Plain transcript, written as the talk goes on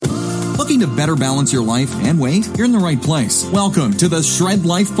Looking to better balance your life and weight? You're in the right place. Welcome to the Shred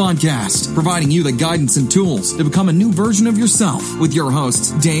Life Podcast, providing you the guidance and tools to become a new version of yourself with your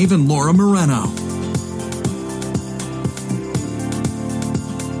hosts, Dave and Laura Moreno.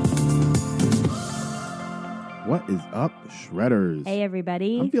 What is up, Shredders? Hey,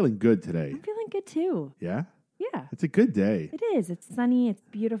 everybody. I'm feeling good today. I'm feeling good, too. Yeah? Yeah. It's a good day. It is. It's sunny. It's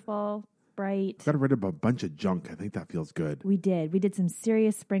beautiful. Bright. Got rid of a bunch of junk. I think that feels good. We did. We did some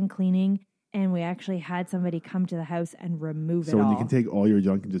serious spring cleaning, and we actually had somebody come to the house and remove it all. So when you can take all your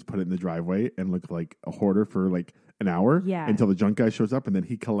junk and just put it in the driveway and look like a hoarder for like an hour until the junk guy shows up, and then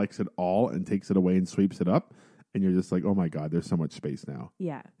he collects it all and takes it away and sweeps it up, and you're just like, oh my God, there's so much space now.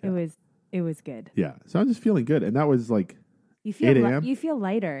 Yeah. It was good. Yeah. So I'm just feeling good. And that was like you feel 8 a.m.? You feel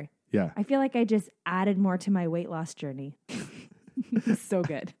lighter. Yeah. I feel like I just added more to my weight loss journey. It's so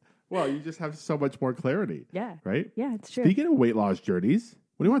good. Well, you just have so much more clarity. Yeah. Right? Yeah, it's true. Speaking of weight loss journeys,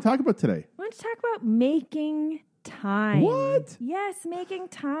 what do you want to talk about today? I want to talk about making time. What? Yes, making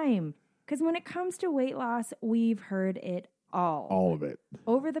time. Because when it comes to weight loss, we've heard it all. All of it.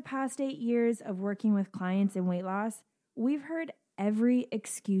 Over the past 8 years of working with clients in weight loss, we've heard every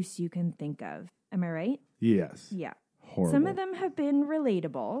excuse you can think of. Am I right? Yes. Yeah. Horrible. Some of them have been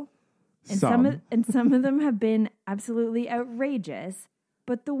relatable. And Some. some of them have been absolutely outrageous.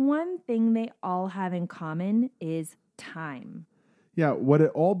 But the one thing they all have in common is time. Yeah, what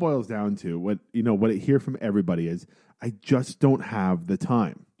it all boils down to, what I hear from everybody is, I just don't have the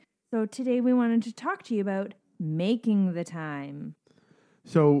time. So today we wanted to talk to you about making the time.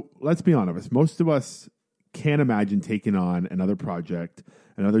 So let's be honest, most of us can't imagine taking on another project,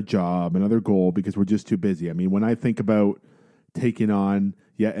 another job, another goal because we're just too busy. I mean, when I think about taking on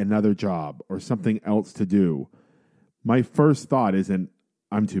yet another job or something else to do, my first thought isn't,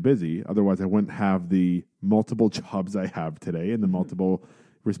 I'm too busy. Otherwise, I wouldn't have the multiple jobs I have today and the multiple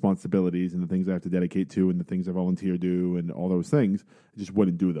responsibilities and the things I have to dedicate to and the things I volunteer do and all those things. I just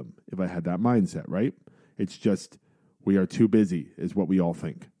wouldn't do them if I had that mindset, right? It's just we are too busy is what we all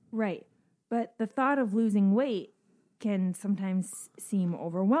think. Right. But the thought of losing weight can sometimes seem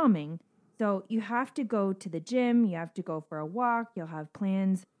overwhelming. So you have to go to the gym. You have to go for a walk. You'll have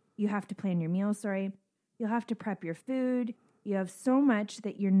plans. You have to plan your meals, You'll have to prep your food. You have so much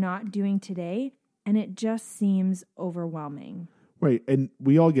that you're not doing today, and it just seems overwhelming. Right, and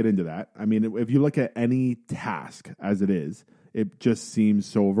we all get into that. I mean, if you look at any task as it is, it just seems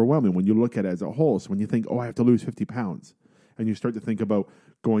so overwhelming when you look at it as a whole. So when you think, oh, I have to lose 50 pounds, and you start to think about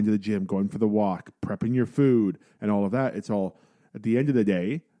going to the gym, going for the walk, prepping your food, and all of that, it's all, at the end of the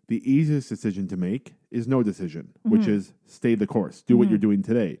day, the easiest decision to make is no decision, which is stay the course, do what you're doing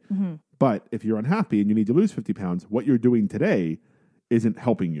today. But if you're unhappy and you need to lose 50 pounds, what you're doing today isn't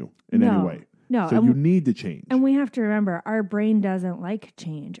helping you in any way. No. So you need to change. And we have to remember, our brain doesn't like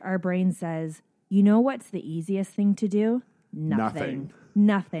change. Our brain says, you know what's the easiest thing to do? Nothing.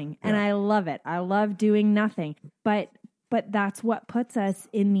 Yeah. And I love it. I love doing nothing. But that's what puts us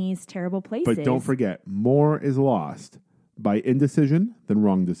in these terrible places. But don't forget, more is lost by indecision than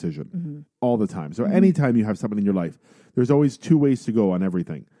wrong decision all the time. So anytime you have something in your life, there's always two ways to go on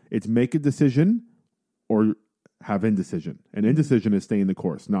everything. It's make a decision or have indecision. And indecision is staying the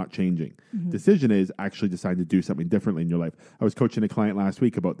course, not changing. Decision is actually deciding to do something differently in your life. I was coaching a client last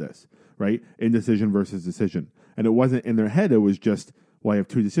week about this, right? Indecision versus decision. And it wasn't in their head. It was just, well, I have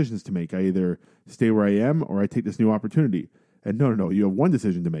two decisions to make. I either stay where I am or I take this new opportunity. And no. You have one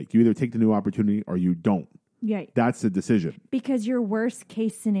decision to make. You either take the new opportunity or you don't. Yeah. That's the decision. Because your worst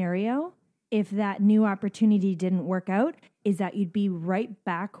case scenario, if that new opportunity didn't work out, is that you'd be right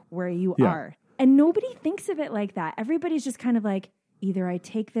back where you are. And nobody thinks of it like that. Everybody's just kind of like, either I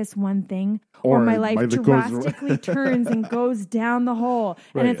take this one thing or my life drastically turns and goes down the hole.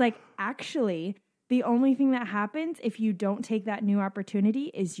 Right. And it's like, actually, the only thing that happens if you don't take that new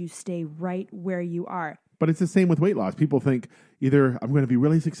opportunity is you stay right where you are. But it's the same with weight loss. People think either I'm going to be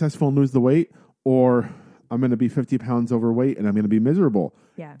really successful and lose the weight, or I'm going to be 50 pounds overweight and I'm going to be miserable.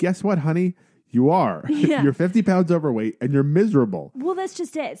 Yeah. Guess what, honey? You are. Yeah. You're 50 pounds overweight and you're miserable. Well, that's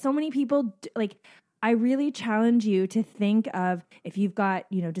just it. So many people, I really challenge you to think of, if you've got,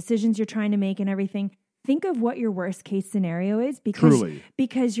 decisions you're trying to make and everything, think of what your worst case scenario is.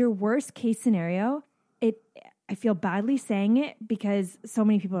 Because your worst case scenario, I feel badly saying it because so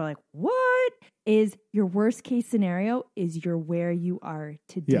many people are like, what is your worst case scenario is you're where you are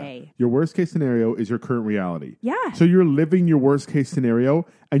today. Yeah. Your worst case scenario is your current reality. Yeah. So you're living your worst case scenario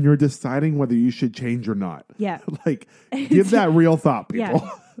and you're deciding whether you should change or not. Yeah. Give that real thought, people. Yeah.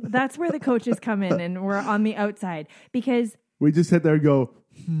 That's where the coaches come in and we're on the outside because we just sit there and go,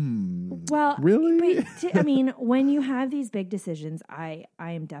 Well, really? I mean, when you have these big decisions, I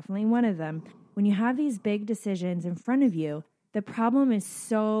am definitely one of them. When you have these big decisions in front of you, the problem is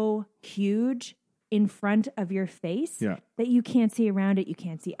so huge in front of your face that you can't see around it. You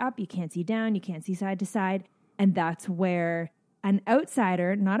can't see up, you can't see down, you can't see side to side. And that's where an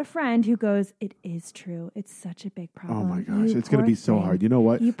outsider, not a friend, who goes, it is true. It's such a big problem. Oh my gosh, it's going to be so hard. You know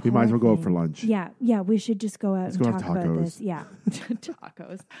what? We might as well go out for lunch. Yeah, we should just go out and talk about this. Yeah,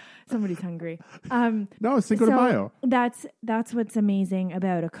 tacos. Somebody's hungry. No, Cinco de Mayo. That's what's amazing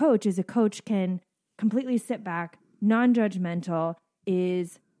about a coach is a coach can completely sit back, non-judgmental,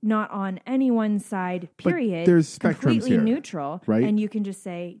 is not on anyone's side, period. But there's spectrums completely here, neutral, right? And you can just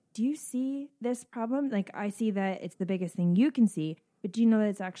say, do you see this problem? Like, I see that it's the biggest thing you can see, but do you know that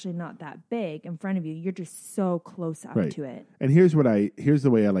it's actually not that big in front of you? You're just so close up to it. And here's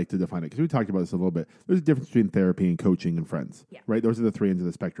the way I like to define it, because we talked about this a little bit. There's a difference between therapy and coaching and friends, right? Those are the three ends of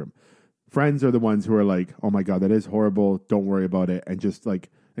the spectrum. Friends are the ones who are like, oh my God, that is horrible. Don't worry about it. And just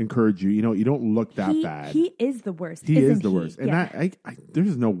like encourage you. You know, you don't look that bad. He is the worst. He is the worst. And I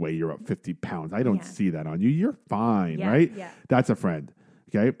there's no way you're up 50 pounds. I don't see that on you. You're fine, right? Yeah. That's a friend.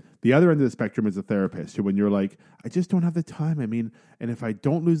 Okay. The other end of the spectrum is a therapist who, when you're like, I just don't have the time. I mean, and if I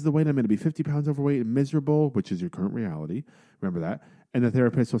don't lose the weight, I'm going to be 50 pounds overweight and miserable, which is your current reality. Remember that. And the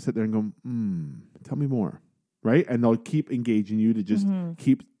therapist will sit there and go, tell me more. Right. And they'll keep engaging you to just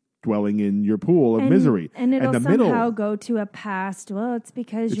keep dwelling in your pool of misery. And it'll somehow go to a past. Well, it's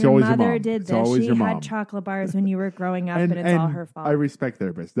because your mother did this. She had chocolate bars when you were growing up, and it's all her fault. I respect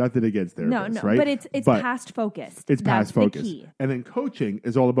therapists. Nothing against therapists, no, right? But it's past focused. It's past focused. The key. And then coaching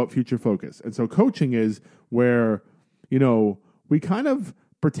is all about future focus. And so coaching is where, you know, we kind of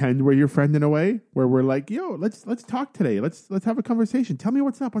pretend we're your friend in a way, where we're like, yo, let's talk today. Let's have a conversation. Tell me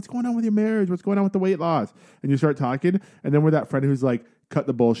what's up. What's going on with your marriage? What's going on with the weight loss? And you start talking, and then we're that friend who's like, cut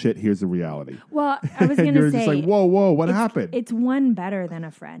the bullshit. Here's the reality. Well, I was going to say, just like, whoa, what happened? It's one better than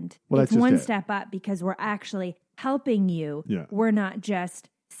a friend. Well, it's one step up because we're actually helping you. Yeah. We're not just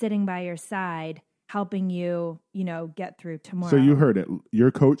sitting by your side, helping you, get through tomorrow. So you heard it.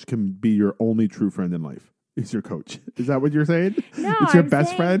 Your coach can be your only true friend in life. Is your coach. Is that what you're saying? No, it's your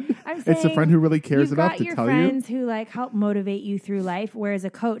best friend? It's the friend who really cares enough to tell you? You've got your friends who help motivate you through life, whereas a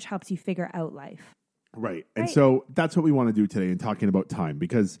coach helps you figure out life. Right. And so that's what we want to do today in talking about time,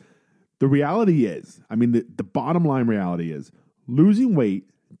 because the reality is, the bottom line reality is losing weight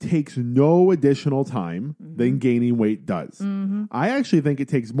takes no additional time than gaining weight does. Mm-hmm. I actually think it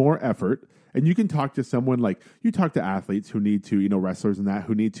takes more effort. And you can talk to someone you talk to athletes who need to, wrestlers and that,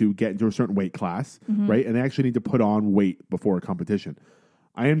 who need to get into a certain weight class, right? And they actually need to put on weight before a competition.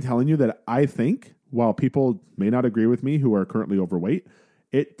 I am telling you that I think, while people may not agree with me who are currently overweight,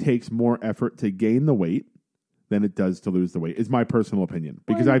 it takes more effort to gain the weight than it does to lose the weight, is my personal opinion,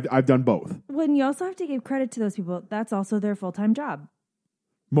 because I've done both. Well, and you also have to give credit to those people. That's also their full-time job.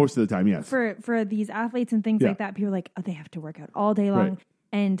 Most of the time, yes. For these athletes and things like that, people are like, oh, they have to work out all day long. Right.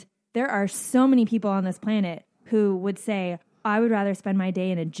 And there are so many people on this planet who would say, I would rather spend my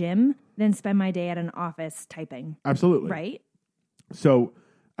day in a gym than spend my day at an office typing. Absolutely. Right? So,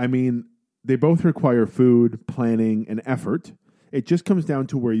 they both require food, planning, and effort. It just comes down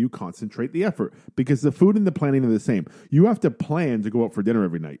to where you concentrate the effort, because the food and the planning are the same. You have to plan to go out for dinner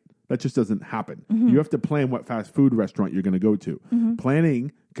every night. That just doesn't happen. Mm-hmm. You have to plan what fast food restaurant you're going to go to. Mm-hmm.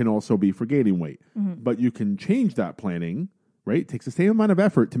 Planning can also be for gaining weight, but you can change that planning. Right? It takes the same amount of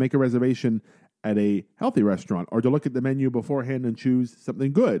effort to make a reservation at a healthy restaurant or to look at the menu beforehand and choose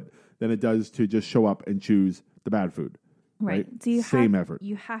something good than it does to just show up and choose the bad food. Right? So effort.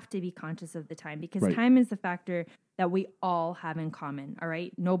 You have to be conscious of the time, because time is the factor that we all have in common. All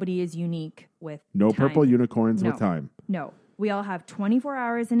right? Nobody is unique with no time. Purple unicorns with time. No. We all have 24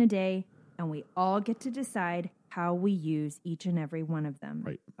 hours in a day, and we all get to decide how we use each and every one of them.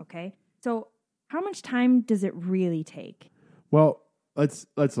 Right. Okay? So how much time does it really take? Well, let's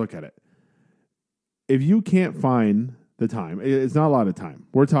look at it. If you can't find the time, it's not a lot of time.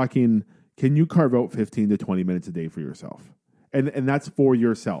 We're talking, can you carve out 15 to 20 minutes a day for yourself? And that's for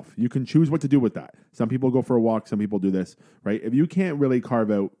yourself. You can choose what to do with that. Some people go for a walk. Some people do this, right? If you can't really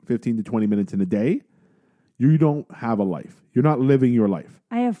carve out 15 to 20 minutes in a day, you don't have a life. You're not living your life.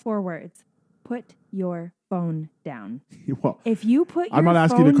 I have 4 words. Put your phone down. Well, if you put your I'm not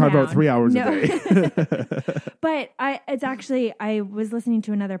asking you to carve down, out 3 hours a day. But I was listening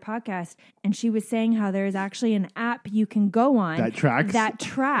to another podcast, and she was saying how there's actually an app you can go on that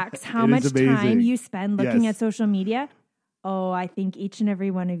tracks how much time you spend looking at social media. Oh, I think each and every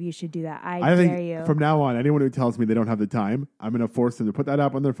one of you should do that. I I dare think you. from now on, anyone who tells me they don't have the time, I'm going to force them to put that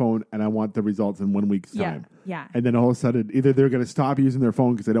up on their phone, and I want the results in 1 week's time. Yeah. And then all of a sudden, either they're going to stop using their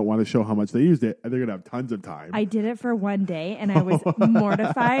phone because they don't want to show how much they used it, and they're going to have tons of time. I did it for one day, and I was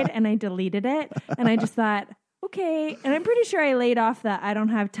mortified, and I deleted it, and I just thought, okay. And I'm pretty sure I laid off that I don't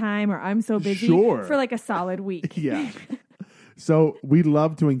have time or I'm so busy for like a solid week. Yeah. So we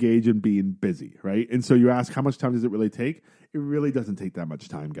love to engage in being busy, right? And so you ask, how much time does it really take? It really doesn't take that much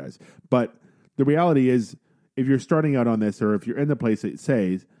time, guys. But the reality is, if you're starting out on this, or if you're in the place that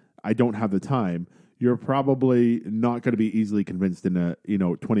says, I don't have the time, you're probably not going to be easily convinced in a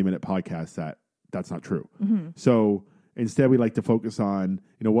 20-minute podcast that that's not true. Mm-hmm. So instead, we like to focus on,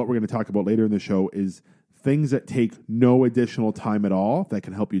 what we're going to talk about later in the show is things that take no additional time at all that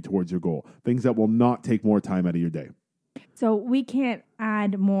can help you towards your goal. Things that will not take more time out of your day. So we can't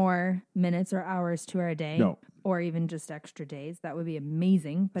add more minutes or hours to our day. No. Or even just extra days. That would be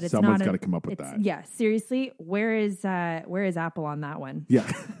amazing. But it's Someone's not. got to come up with that. Yeah, seriously. Where is Apple on that one?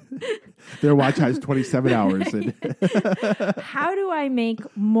 Yeah. Their watch has 27 hours. And how do I make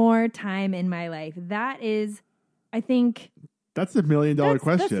more time in my life? That is, I think... That's the $1 million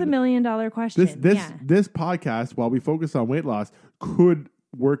question. That's the $1 million question. This podcast, while we focus on weight loss, could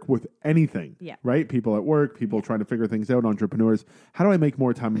work with anything, right? People at work, people trying to figure things out, entrepreneurs. How do I make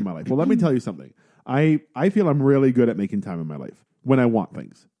more time in my life? Well, let me tell you something. I feel I'm really good at making time in my life when I want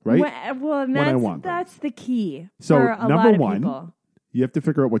things, right? That's the key. So for a number lot of one, people. You have to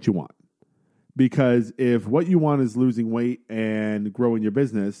figure out what you want. Because if what you want is losing weight and growing your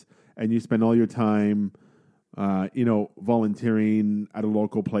business, and you spend all your time volunteering at a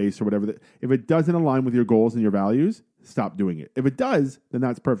local place or whatever, if it doesn't align with your goals and your values, stop doing it. If it does, then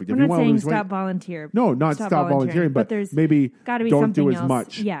that's perfect. I'm if you not want saying to stop volunteer. No, not stop volunteering, but there's maybe gotta be don't do something as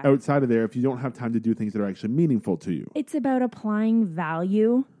else. much outside of there if you don't have time to do things that are actually meaningful to you. It's about applying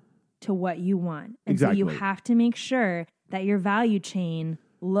value to what you want. And exactly. So you have to make sure that your value chain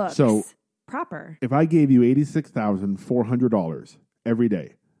looks proper. If I gave you $86,400 every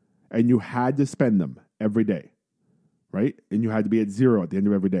day and you had to spend them every day, right? And you had to be at zero at the end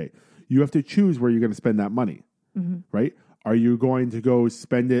of every day, you have to choose where you're going to spend that money. Mm-hmm. Right? Are you going to go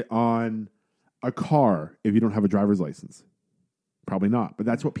spend it on a car if you don't have a driver's license? Probably not. But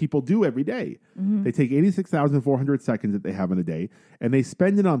that's what people do every day. Mm-hmm. They take 86,400 seconds that they have in a day, and they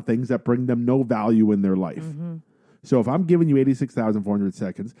spend it on things that bring them no value in their life. Mm-hmm. So if I'm giving you 86,400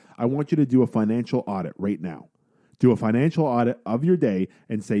 seconds, I want you to do a financial audit right now. Do a financial audit of your day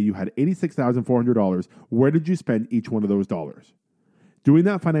and say you had $86,400. Where did you spend each one of those dollars? Doing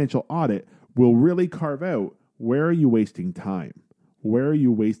that financial audit will really carve out, where are you wasting time? Where are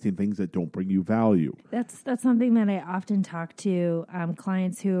you wasting things that don't bring you value? That's something that I often talk to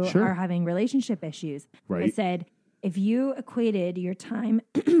clients who are having relationship issues. Right. I said, if you equated your time,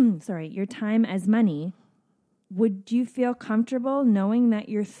 your time as money, would you feel comfortable knowing that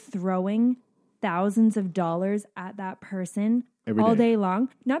you're throwing thousands of dollars at that person all day long?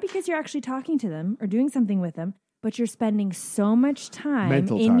 Not because you're actually talking to them or doing something with them, but you're spending so much time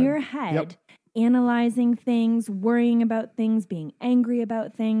in your head analyzing things, worrying about things, being angry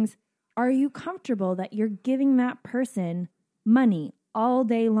about things. Are you comfortable that you're giving that person money all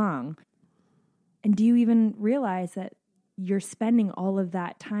day long? And do you even realize that you're spending all of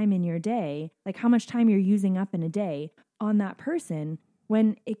that time in your day, like how much time you're using up in a day on that person,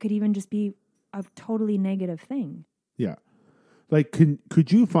 when it could even just be a totally negative thing? Yeah. Like,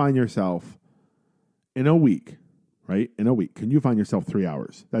 could you find yourself in a week, right? In a week, can you find yourself 3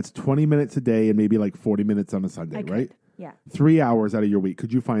 hours? That's 20 minutes a day and maybe like 40 minutes on a Sunday, right? Yeah. 3 hours out of your week.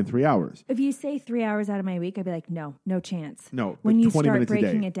 Could you find 3 hours? If you say 3 hours out of my week, I'd be like, no chance. No. When you 20 start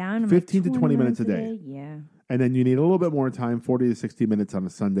breaking it down, I'm 15 like, to 20 minutes a day. Yeah. And then you need a little bit more time, 40 to 60 minutes on a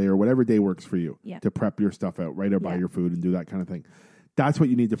Sunday or whatever day works for you to prep your stuff out, right? Or buy your food and do that kind of thing. That's what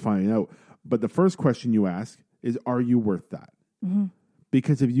you need to find out. But the first question you ask is, are you worth that? Mm-hmm.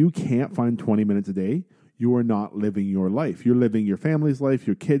 Because if you can't find 20 minutes a day, you are not living your life. You're living your family's life,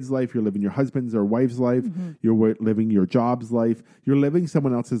 your kid's life. You're living your husband's or wife's life. Mm-hmm. You're living your job's life. You're living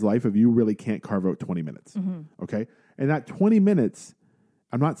someone else's life if you really can't carve out 20 minutes. Mm-hmm. Okay? And that 20 minutes,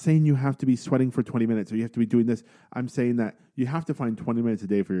 I'm not saying you have to be sweating for 20 minutes or you have to be doing this. I'm saying that you have to find 20 minutes a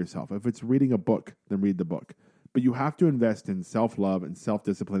day for yourself. If it's reading a book, then read the book. But you have to invest in self-love and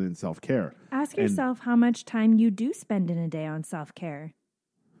self-discipline and self-care. Ask yourself how much time you do spend in a day on self-care.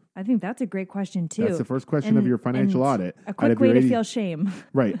 I think that's a great question, too. That's the first question of your financial audit. A quick way to feel shame.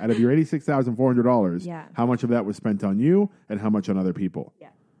 Right. Out of your $86,400, how much of that was spent on you and how much on other people? Yeah.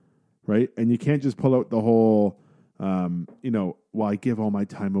 Right? And you can't just pull out the whole, I give all my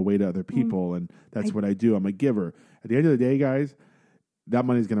time away to other people and that's what I do. I'm a giver. At the end of the day, guys, that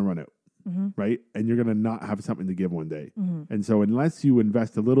money's going to run out, Mm-hmm. right? And you're going to not have something to give one day. Mm-hmm. And so unless you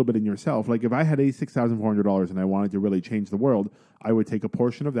invest a little bit in yourself, like if I had $86,400 and I wanted to really change the world, I would take a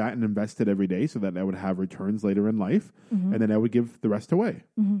portion of that and invest it every day so that I would have returns later in life. Mm-hmm. And then I would give the rest away.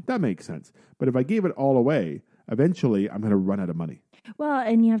 Mm-hmm. That makes sense. But if I gave it all away, eventually I'm going to run out of money. Well,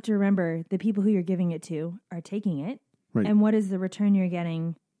 and you have to remember the people who you're giving it to are taking it. Right. And what is the return you're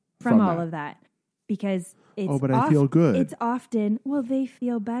getting from all of that? Because it's I feel good. It's often, well, they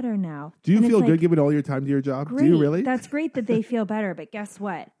feel better now. Do you feel good giving all your time to your job? Great. Do you really? That's great that they feel better. But guess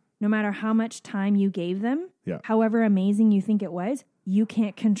what? No matter how much time you gave them, yeah. however amazing you think it was, you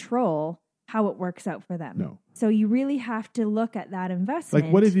can't control how it works out for them. No. So you really have to look at that investment.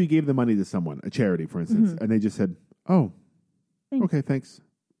 Like, what if you gave the money to someone, a charity, for instance, and they just said, "Oh, okay, thanks,"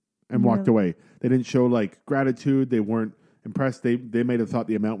 and walked away? They didn't show like gratitude. They weren't impressed. They may have thought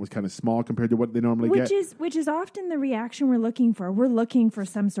the amount was kind of small compared to what they normally get. Which is often the reaction we're looking for. We're looking for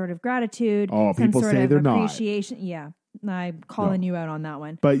some sort of gratitude. Oh, some people sort say of they're appreciation. Not. Yeah. I'm calling you out on that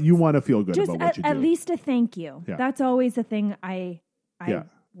one. But you want to feel good just about what you do. At least a thank you. Yeah. That's always a thing I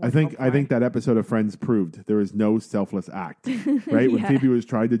think that episode of Friends proved there is no selfless act, right? When Phoebe was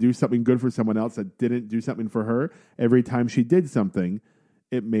trying to do something good for someone else that didn't do something for her, every time she did something,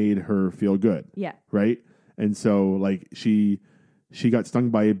 it made her feel good. Yeah. Right? And so like she got stung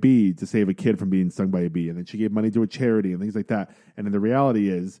by a bee to save a kid from being stung by a bee, and then she gave money to a charity and things like that. And then the reality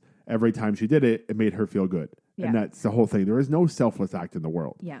is every time she did it, it made her feel good. Yeah. And that's the whole thing. There is no selfless act in the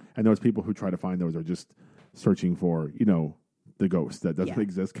world. Yeah. And those people who try to find those are just searching for, the ghost that doesn't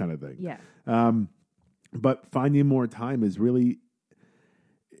exist kind of thing. Yeah. But finding more time is really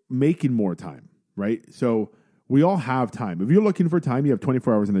making more time, right? So we all have time. If you're looking for time, you have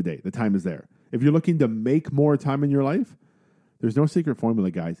 24 hours in a day. The time is there. If you're looking to make more time in your life, there's no secret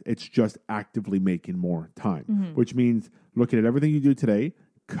formula, guys. It's just actively making more time, which means looking at everything you do today,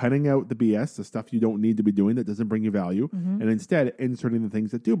 cutting out the BS, the stuff you don't need to be doing that doesn't bring you value, and instead inserting the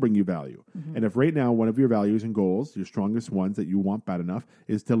things that do bring you value. And if right now one of your values and goals, your strongest ones that you want bad enough,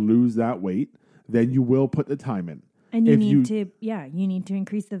 is to lose that weight, then you will put the time in. And you need to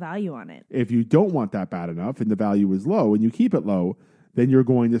increase the value on it. If you don't want that bad enough and the value is low and you keep it low, then you're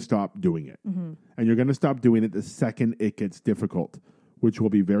going to stop doing it. And you're going to stop doing it the second it gets difficult, which will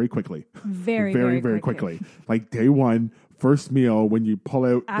be very quickly. Very quickly. Like day one, first meal, when you pull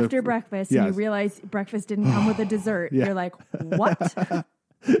out... After breakfast, and you realize breakfast didn't come with a dessert. You're like, what?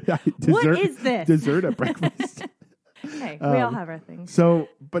 What is this? Dessert at breakfast. Hey, we all have our things. So,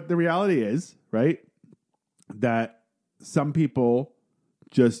 but the reality is, right, that some people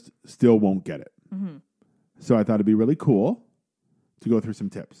just still won't get it. So I thought it'd be really cool to go through some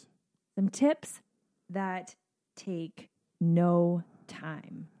tips. Some tips that take no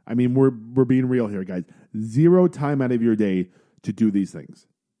time. I mean, we're being real here, guys. 0 time out of your day to do these things.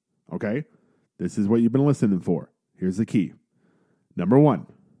 Okay? This is what you've been listening for. Here's the key. Number 1,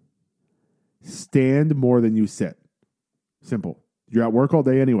 stand more than you sit. Simple. You're at work all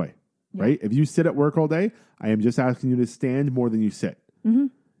day anyway, right? If you sit at work all day, I am just asking you to stand more than you sit.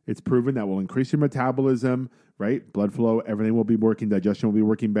 It's proven that will increase your metabolism, right? Blood flow, everything will be working. Digestion will be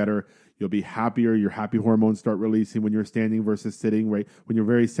working better. You'll be happier. Your happy hormones start releasing when you're standing versus sitting, right? When you're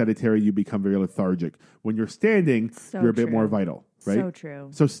very sedentary, you become very lethargic. When you're standing, you're a bit more vital, right? So true.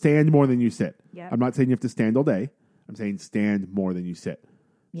 So stand more than you sit. Yep. I'm not saying you have to stand all day. I'm saying stand more than you sit.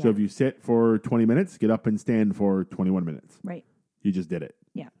 Yeah. So if you sit for 20 minutes, get up and stand for 21 minutes. Right. You just did it.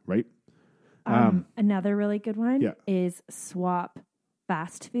 Yeah. Right? Another really good one is swap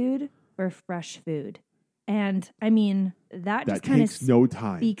fast food for fresh food. And I mean, that just kind of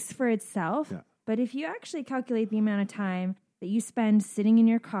speaks for itself. Yeah. But if you actually calculate the amount of time that you spend sitting in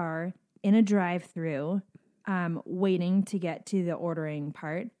your car in a drive-through, waiting to get to the ordering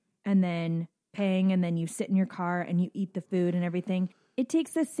part, and then paying, and then you sit in your car and you eat the food and everything, it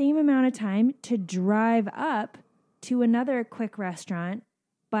takes the same amount of time to drive up to another quick restaurant,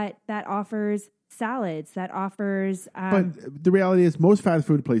 but that offers salads, that offers... but the reality is most fast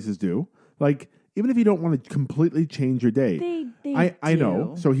food places do. Like, even if you don't want to completely change your day. I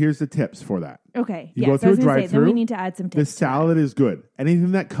know. So here's the tips for that. Okay. You go through a drive-through. Then we need to add some tips. The salad is good.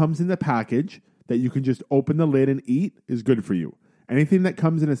 Anything that comes in the package that you can just open the lid and eat is good for you. Anything that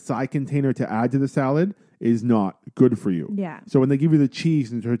comes in a side container to add to the salad is not good for you. Yeah. So when they give you the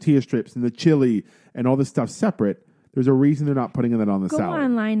cheese and tortilla strips and the chili and all this stuff separate, There's a reason they're not putting that on the Go salad.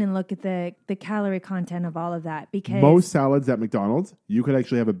 online and look at the calorie content of all of that, because Most salads at McDonald's, you could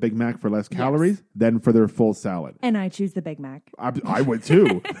actually have a Big Mac for less calories than for their full salad. and I choose the Big Mac. I would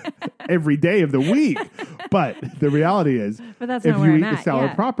too, every day of the week. But the reality is, But that's if not where you I'm eat the at, salad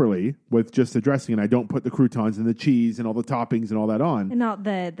yeah. properly with just the dressing, and I don't put the croutons and the cheese and all the toppings and all that on, And not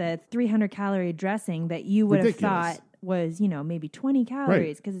the 300 calorie dressing that you would Ridiculous. have thought was, maybe 20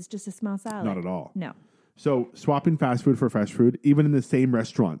 calories because it's just a small salad. not at all. No. So swapping fast food for fresh food, even in the same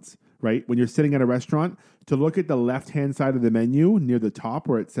restaurants, right? When you're sitting at a restaurant, to look at the left-hand side of the menu near the top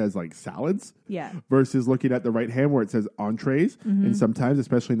where it says like salads, Yeah. versus looking at the right hand where it says entrees. And sometimes,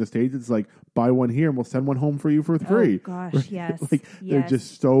 especially in the States, it's like, buy one here and we'll send one home for you for free. Oh, gosh, Right? yes. Like they're yes.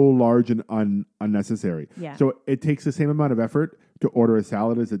 just so large and unnecessary. Yeah. So it takes the same amount of effort to order a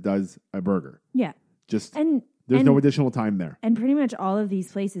salad as it does a burger. Yeah. Just And there's no additional time there. And pretty much all of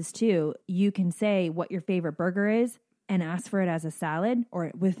these places too, you can say what your favorite burger is and ask for it as a salad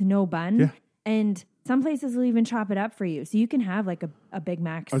or with no bun. Yeah. And some places will even chop it up for you. So you can have like a Big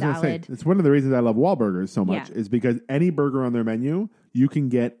Mac I was gonna salad. say, it's one of the reasons I love Wahlburgers so much Yeah. is because any burger on their menu you can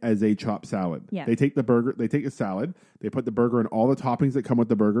get as a chopped salad. Yeah. They take a salad, they put the burger and all the toppings that come with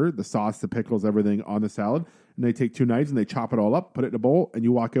the burger, the sauce, the pickles, everything on the salad, and they take 2 knives and they chop it all up, put it in a bowl, and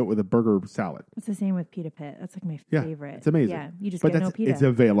you walk out with a burger salad. It's the same with pita pit. That's like my Yeah, favorite. it's amazing. Yeah, you just but get no pita. it's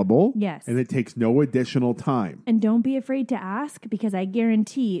available. Yes. And it takes no additional time. And don't be afraid to ask, because I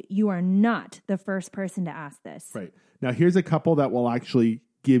guarantee you are not the first person to ask this. Right. Now, here's a couple that will actually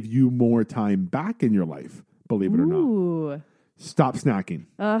give you more time back in your life, believe it or not. Ooh. Stop snacking.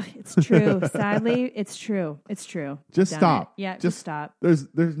 Ugh, it's true. Sadly, it's true. It's true. Just Done stop. it. Yeah, just stop. There's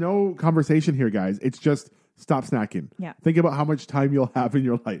no conversation here, guys. It's just stop snacking. Yeah. Think about how much time you'll have in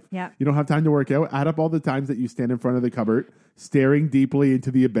your life. Yeah. You don't have time to work out. Add up all the times that you stand in front of the cupboard, staring deeply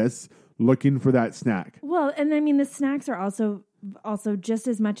into the abyss, looking for that snack. Well, and I mean, the snacks are also just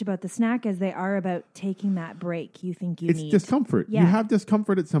as much about the snack as they are about taking that break you think you It's need. discomfort. Yeah. You have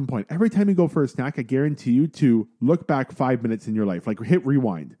discomfort at some point. Every time you go for a snack, I guarantee you to look back 5 minutes in your life, like hit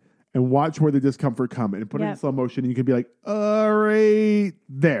rewind and watch where the discomfort come and put it in Yep. slow motion. And you can be like, all right,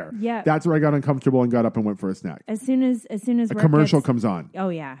 there. Yeah. That's where I got uncomfortable and got up and went for a snack. As soon as A work commercial gets, comes on. Oh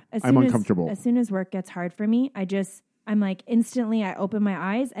yeah. As I'm soon uncomfortable. As soon as work gets hard for me, I'm like instantly I open my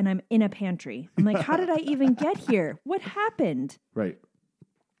eyes and I'm in a pantry. I'm like, how did I even get here? What happened? Right.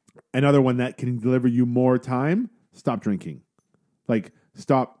 Another one that can deliver you more time, stop drinking. Like,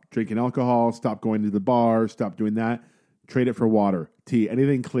 stop drinking alcohol, stop going to the bar, stop doing that. Trade it for water, tea,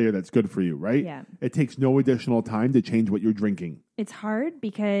 anything clear that's good for you, right? Yeah. It takes no additional time to change what you're drinking. It's hard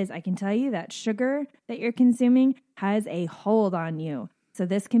because I can tell you that sugar that you're consuming has a hold on you. So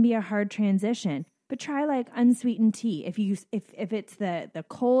this can be a hard transition. But try like unsweetened tea. If it's the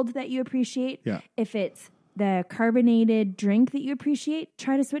cold that you appreciate, Yeah. if it's the carbonated drink that you appreciate,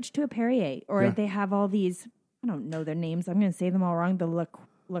 try to switch to a Perrier. Or Yeah. they have all these, I don't know their names. I'm going to say them all wrong. The La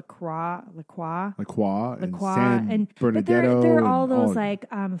Croix, LaCroix and San and but Bernardino. they're all and those like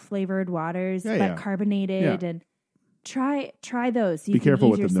flavored waters, Yeah, but yeah. carbonated, Yeah. and try those. So you Be can careful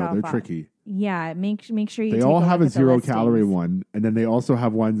ease with them, though. yourself They're up. tricky. Yeah, make sure you. They take all a have look a at the 0-calorie listings. one, and then they also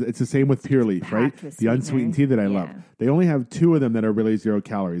have ones. It's the same with Pure Leaf, right? Packed with The unsweetened tea sweetener. that I love. Yeah. They only have 2 of them that are really 0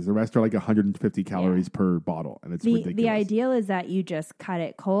 calories. The rest are like 150 calories per bottle, and it's ridiculous. The ideal is that you just cut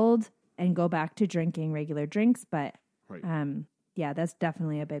it cold and go back to drinking regular drinks, but Right. yeah, that's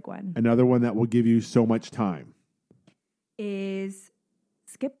definitely a big one. Another one that will give you so much time. Is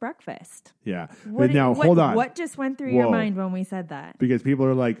skip breakfast. Yeah. What But now, what- hold on. What just went through your Whoa. mind when we said that? Because people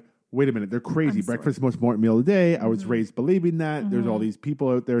are like, wait a minute, they're crazy. I'm sorry. Breakfast is the most important meal of the day. I was raised believing that. There's Mm-hmm. all these people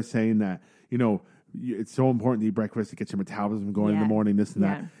out there saying that, it's so important to eat breakfast. It gets your metabolism going in the Yeah. morning, this and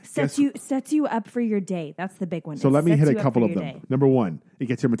Yeah, that. sets you up for your day. That's the big one. So It let me sets hit a you up couple for of your them. day. Number 1, it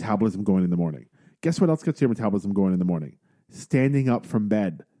gets your metabolism going in the morning. Guess what else gets your metabolism going in the morning? Standing up from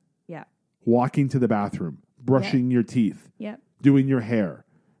bed, Yeah. walking to the bathroom, brushing your teeth, Yep. doing your hair,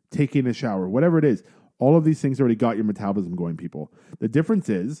 taking a shower, whatever it is. All of these things already got your metabolism going, people. The difference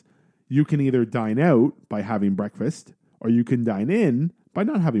is you can either dine out by having breakfast or you can dine in by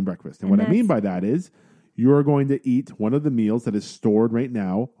not having breakfast. And what I mean by that is you're going to eat one of the meals that is stored right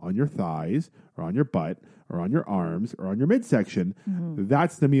now on your thighs or on your butt or on your arms or on your midsection.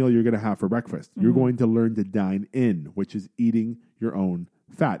 That's the meal you're going to have for breakfast. You're going to learn to dine in, which is eating your own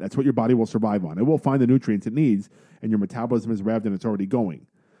fat. That's what your body will survive on. It will find the nutrients it needs, and your metabolism is revved and it's already going.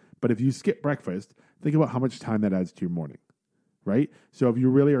 But if you skip breakfast, think about how much time that adds to your morning, right? So if you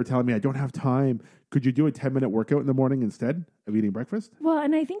really are telling me I don't have time, could you do a 10-minute workout in the morning instead of eating breakfast? Well,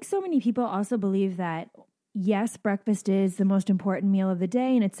 and I think so many people also believe that, yes, breakfast is the most important meal of the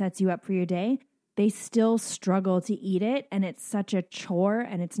day and it sets you up for your day. they still struggle to eat it, and it's such a chore,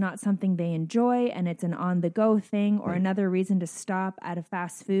 and it's not something they enjoy, and it's an on-the-go thing or another reason to stop at a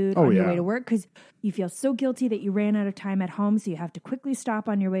fast food on your way to work because you feel so guilty that you ran out of time at home, so you have to quickly stop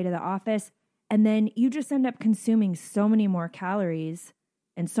on your way to the office, and then you just end up consuming so many more calories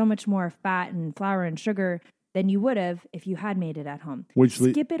and so much more fat and flour and sugar than you would have if you had made it at home.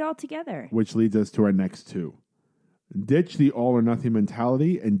 Skip it altogether. Which leads us to our next two. Ditch the all or nothing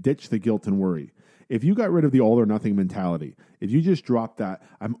mentality and ditch the guilt and worry. If you got rid of the all or nothing mentality, if you just dropped that,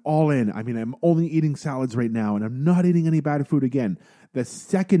 I'm all in. I mean, I'm only eating salads right now and I'm not eating any bad food again. The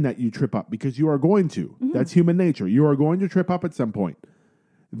second that you trip up, because you are going to, that's human nature. You are going to trip up at some point.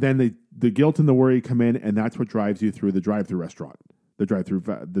 Then the guilt and the worry come in, and that's what drives you through the drive-through restaurant, the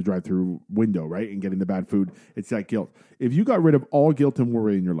drive-through window, right? And getting the bad food. It's that guilt. If you got rid of all guilt and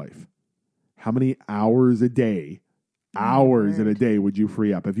worry in your life, how many hours in a day would you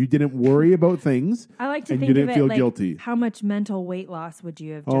free up if you didn't worry about things? I like to and think you didn't of it feel like guilty. How much mental weight loss would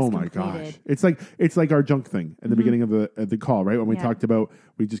you have just completed? Gosh. It's like our junk thing at the beginning of the call, right? When we talked about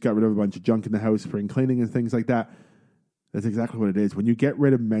we just got rid of a bunch of junk in the house, spring cleaning and things like that. That's exactly what it is. When you get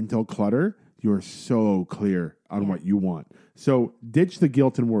rid of mental clutter, you are so clear on what you want. So ditch the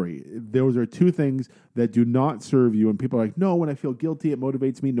guilt and worry. Those are two things that do not serve you. And people are like, no, when I feel guilty, it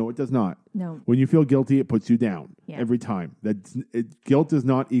motivates me. No, it does not. No. When you feel guilty, it puts you down every time. Guilt does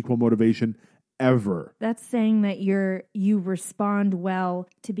not equal motivation ever. That's saying that you respond well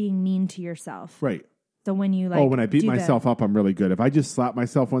to being mean to yourself. Right. So when you when I beat myself up, I'm really good. If I just slap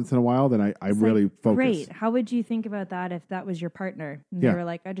myself once in a while, then I really focus. Great. How would you think about that if that was your partner? And they were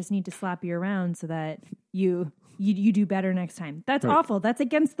like, I just need to slap you around so that you do better next time. That's awful. That's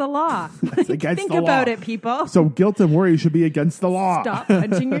against the law. That's against Think the law. about it, people. So guilt and worry should be against the law. Stop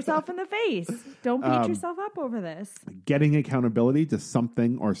punching yourself in the face. Don't beat yourself up over this. Getting accountability to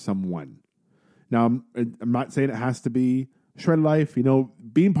something or someone. Now, I'm not saying it has to be Shred Life. You know,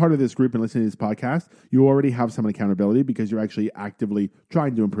 being part of this group and listening to this podcast, you already have some accountability because you're actually actively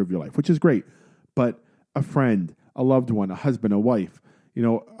trying to improve your life, which is great. But a friend, a loved one, a husband, a wife, you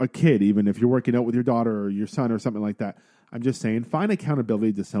know, a kid, even if you're working out with your daughter or your son or something like that, I'm just saying, find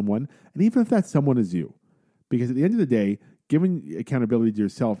accountability to someone, and even if that someone is you. Because at the end of the day, giving accountability to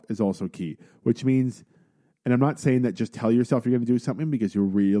yourself is also key, which means, and I'm not saying that just tell yourself you're going to do something because you're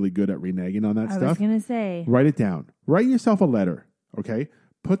really good at reneging on that stuff. I was going to say. Write it down. Write yourself a letter, okay?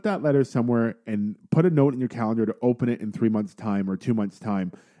 Put that letter somewhere and put a note in your calendar to open it in 3 months' time or 2 months'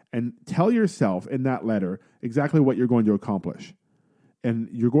 time, and tell yourself in that letter exactly what you're going to accomplish. And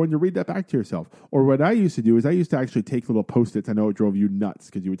you're going to read that back to yourself. Or what I used to do is I used to actually take little Post-its. I know it drove you nuts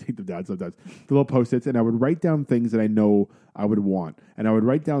because you would take them down sometimes. The little Post-its, and I would write down things that I know I would want. And I would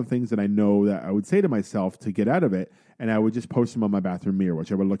write down things that I know that I would say to myself to get out of it. And I would just post them on my bathroom mirror,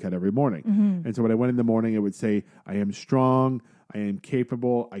 which I would look at every morning. Mm-hmm. And so when I went in the morning, it would say, I am strong, I am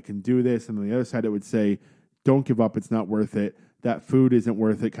capable, I can do this. And on the other side, it would say, don't give up, it's not worth it. That food isn't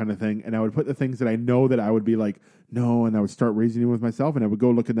worth it kind of thing. And I would put the things that I know that I would be like, no, and I would start reasoning with myself, and I would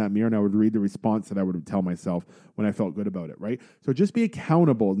go look in that mirror and I would read the response that I would tell myself when I felt good about it, right? So just be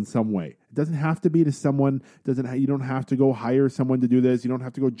accountable in some way. It doesn't have to be to someone, you don't have to go hire someone to do this. You don't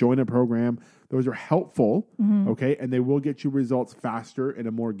have to go join a program. Those are helpful, okay? And they will get you results faster in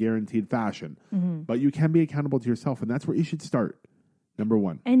a more guaranteed fashion. Mm-hmm. But you can be accountable to yourself, and that's where you should start, number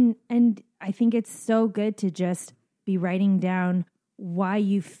one. And I think it's so good to just be writing down why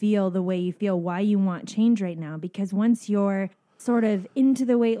you feel the way you feel, why you want change right now. Because once you're sort of into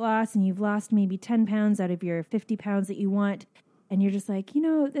the weight loss and you've lost maybe 10 pounds out of your 50 pounds that you want, and you're just like, you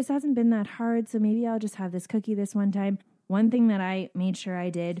know, this hasn't been that hard, so maybe I'll just have this cookie this one time. One thing that I made sure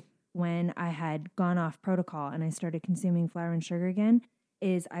I did when I had gone off protocol and I started consuming flour and sugar again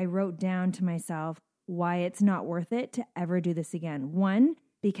is I wrote down to myself why it's not worth it to ever do this again. One,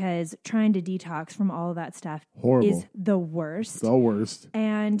 because trying to detox from all of that stuff is the worst. The worst.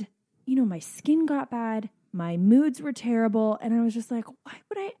 And, you know, my skin got bad. My moods were terrible. And I was just like, why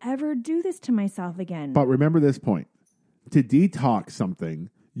would I ever do this to myself again? But remember this point. To detox something,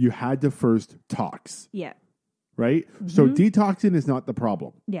 you had to first tox. Yeah. Right? Mm-hmm. So detoxing is not the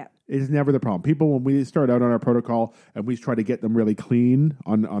problem. Yeah. It is never the problem. People, when we start out on our protocol and we try to get them really clean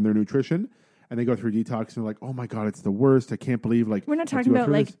on their nutrition, and they go through detox and they're like, oh my God, it's the worst. I can't believe we're not talking about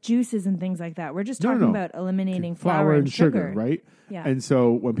like juices and things like that. We're just talking about eliminating flour and sugar. Right? Yeah. And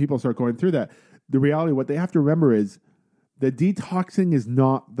so when people start going through that, the reality, what they have to remember is the detoxing is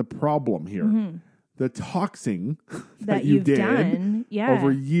not the problem here. Mm-hmm. The toxing that you did done, over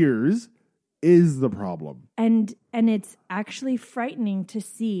years is the problem. And it's actually frightening to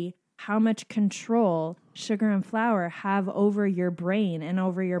see how much control sugar and flour have over your brain and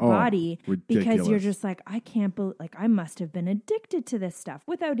over your body, because you're just like, I can't believe, like, I must have been addicted to this stuff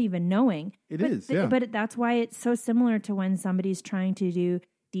without even knowing. But that's why it's so similar to when somebody's trying to do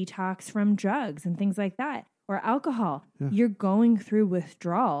detox from drugs and things like that, or alcohol. Yeah. You're going through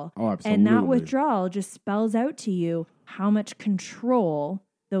withdrawal. Oh, absolutely. And that withdrawal just spells out to you how much control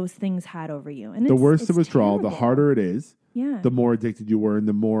those things had over you. And the worse the withdrawal, terrible. The harder it is, the more addicted you were, and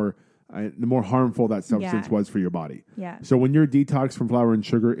the more harmful that substance was for your body. Yeah. So when your detox from flour and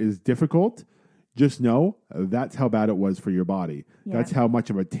sugar is difficult, just know that's how bad it was for your body. Yeah. That's how much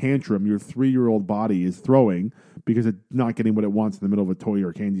of a tantrum your 3-year-old body is throwing because it's not getting what it wants in the middle of a toy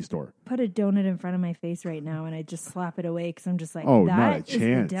or candy store. Put a donut in front of my face right now and I just slap it away because I'm just like, that is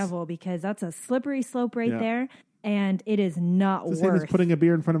the devil, because that's a slippery slope right there. And it is not worth. It's the same as putting a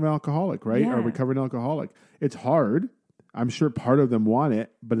beer in front of an alcoholic, right? Yeah. Or a recovering alcoholic. It's hard. I'm sure part of them want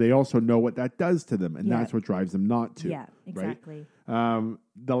it, but they also know what that does to them, and that's what drives them not to. Yeah, exactly. Right?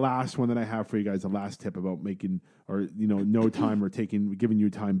 The last one that I have for you guys, the last tip about making, or no time or giving you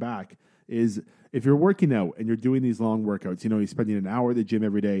time back, is if you're working out and you're doing these long workouts, you're spending an hour at the gym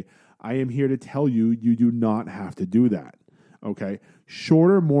every day. I am here to tell you, you do not have to do that. Okay,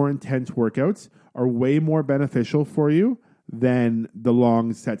 shorter, more intense workouts are way more beneficial for you than the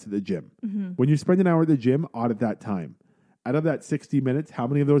long sets at the gym. Mm-hmm. When you spend an hour at the gym, audit that time. Out of that 60 minutes, how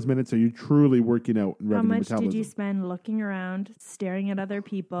many of those minutes are you truly working out and revving your metabolism? How much did you spend looking around, staring at other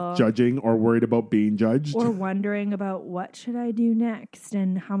people? Judging or worried about being judged? Or wondering about what should I do next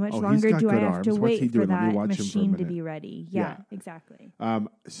and how much longer do I have to wait for that machine to be ready? Yeah, exactly.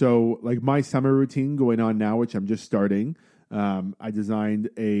 So like my summer routine going on now, which I'm just starting, I designed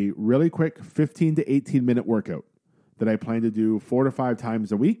a really quick 15 to 18 minute workout that I plan to do 4 to 5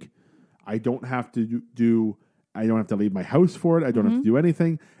 times a week. I don't have to I don't have to leave my house for it. I don't have to do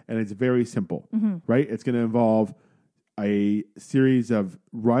anything. And it's very simple, right? It's going to involve a series of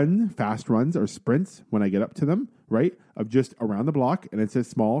fast runs or sprints when I get up to them, right? Of just around the block. And it's a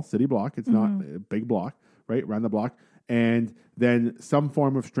small city block. It's not a big block, right? Around the block. And then some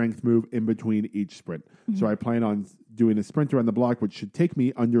form of strength move in between each sprint. So I plan on doing a sprint around the block, which should take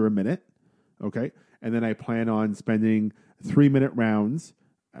me under a minute. Okay. And then I plan on spending 3-minute rounds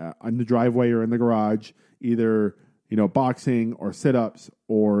on the driveway or in the garage, either, boxing or sit-ups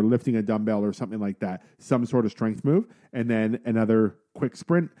or lifting a dumbbell or something like that, some sort of strength move, and then another quick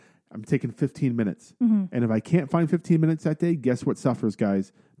sprint. I'm taking 15 minutes. And if I can't find 15 minutes that day, guess what suffers,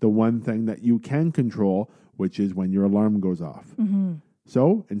 guys? The one thing that you can control, which is when your alarm goes off.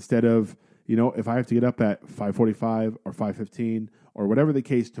 So instead of, if I have to get up at 5:45 or 5:15 or whatever the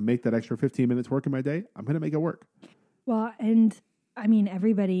case to make that extra 15 minutes work in my day, I'm going to make it work. Well, and I mean,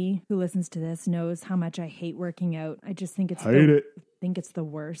 everybody who listens to this knows how much I hate working out. I just think it's the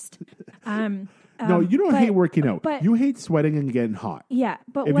worst. No, you don't hate working out. But you hate sweating and getting hot. Yeah,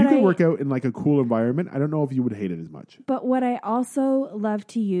 but if you could work out in like a cool environment, I don't know if you would hate it as much. But what I also love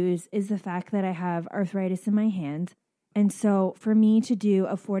to use is the fact that I have arthritis in my hands. And so for me to do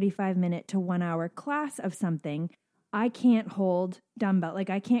a 45-minute to 1 hour class of something, I can't hold dumbbell. Like,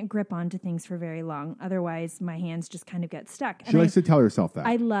 I can't grip onto things for very long. Otherwise, my hands just kind of get stuck. She likes to tell herself that.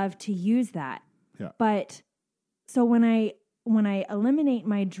 I love to use that. Yeah. But so when I eliminate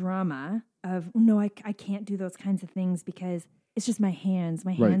my drama of, no, I can't do those kinds of things because it's just my hands.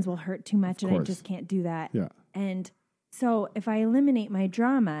 My hands will hurt too much and I just can't do that. Yeah. And so if I eliminate my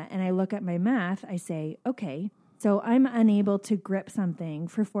drama and I look at my math, I say, okay, so I'm unable to grip something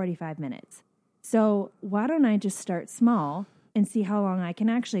for 45 minutes. So why don't I just start small and see how long I can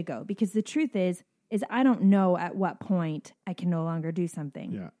actually go? Because the truth is I don't know at what point I can no longer do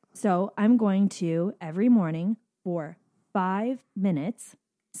something. Yeah. So I'm going to, every morning for 5 minutes,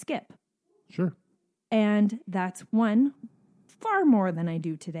 skip. Sure. And that's far more than I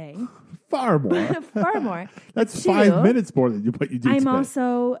do today. Far more. Far more. That's 5 minutes more than what you do today. I'm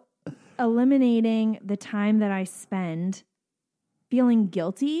also eliminating the time that I spend feeling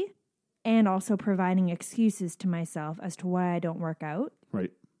guilty and also providing excuses to myself as to why I don't work out.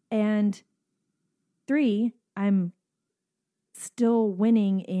 Right. And 3, I'm still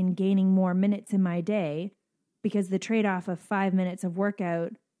winning in gaining more minutes in my day because the trade-off of 5 minutes of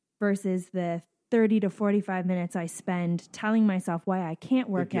workout versus the 30 to 45 minutes I spend telling myself why I can't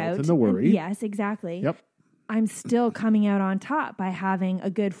work out. And the worry. Yes, exactly. Yep. I'm still coming out on top by having a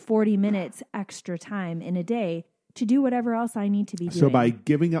good 40 minutes extra time in a day to do whatever else I need to be doing. So by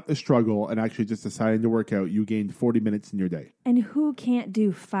giving up the struggle and actually just deciding to work out, you gained 40 minutes in your day. And who can't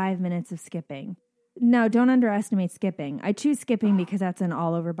do 5 minutes of skipping? No, don't underestimate skipping. I choose skipping because that's an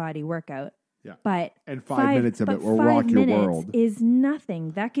all-over body workout. Yeah. But and 5 minutes of it will rock your world. Is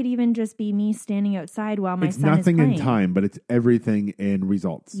nothing. That could even just be me standing outside while my son is playing. It's nothing in time, but it's everything in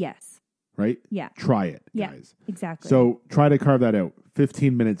results. Yes. Right? Yeah. Try it, yeah, guys. Exactly. So try to carve that out.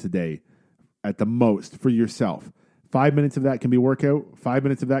 15 minutes a day at the most for yourself. 5 minutes of that can be workout. 5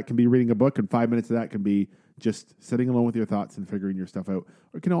 minutes of that can be reading a book. And 5 minutes of that can be just sitting alone with your thoughts and figuring your stuff out.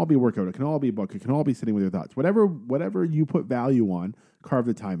 Or it can all be workout. It can all be a book. It can all be sitting with your thoughts. Whatever you put value on, carve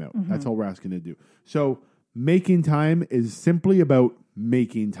the time out. That's all we're asking to do. So making time is simply about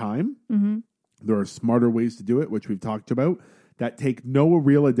making time. There are smarter ways to do it, which we've talked about, that take no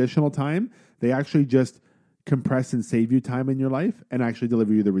real additional time. They actually just compress and save you time in your life and actually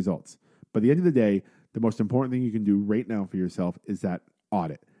deliver you the results. But at the end of the day, the most important thing you can do right now for yourself is that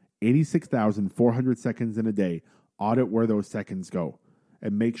audit. 86,400 seconds in a day. Audit where those seconds go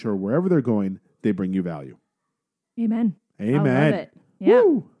and make sure wherever they're going, they bring you value. Amen. Amen. I love it. Yeah.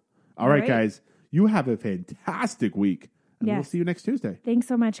 Woo. All right, guys. You have a fantastic week. And we'll see you next Tuesday. Thanks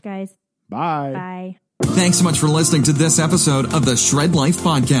so much, guys. Bye. Bye. Thanks so much for listening to this episode of the Shred Life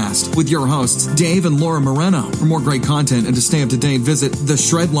Podcast with your hosts, Dave and Laura Moreno. For more great content and to stay up to date, visit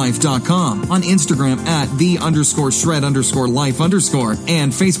theshredlife.com, on Instagram at @the_shred_life_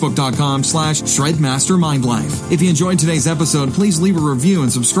 and Facebook.com/shredmastermindlife. If you enjoyed today's episode, please leave a review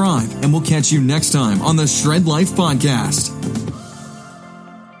and subscribe, and we'll catch you next time on the Shred Life Podcast.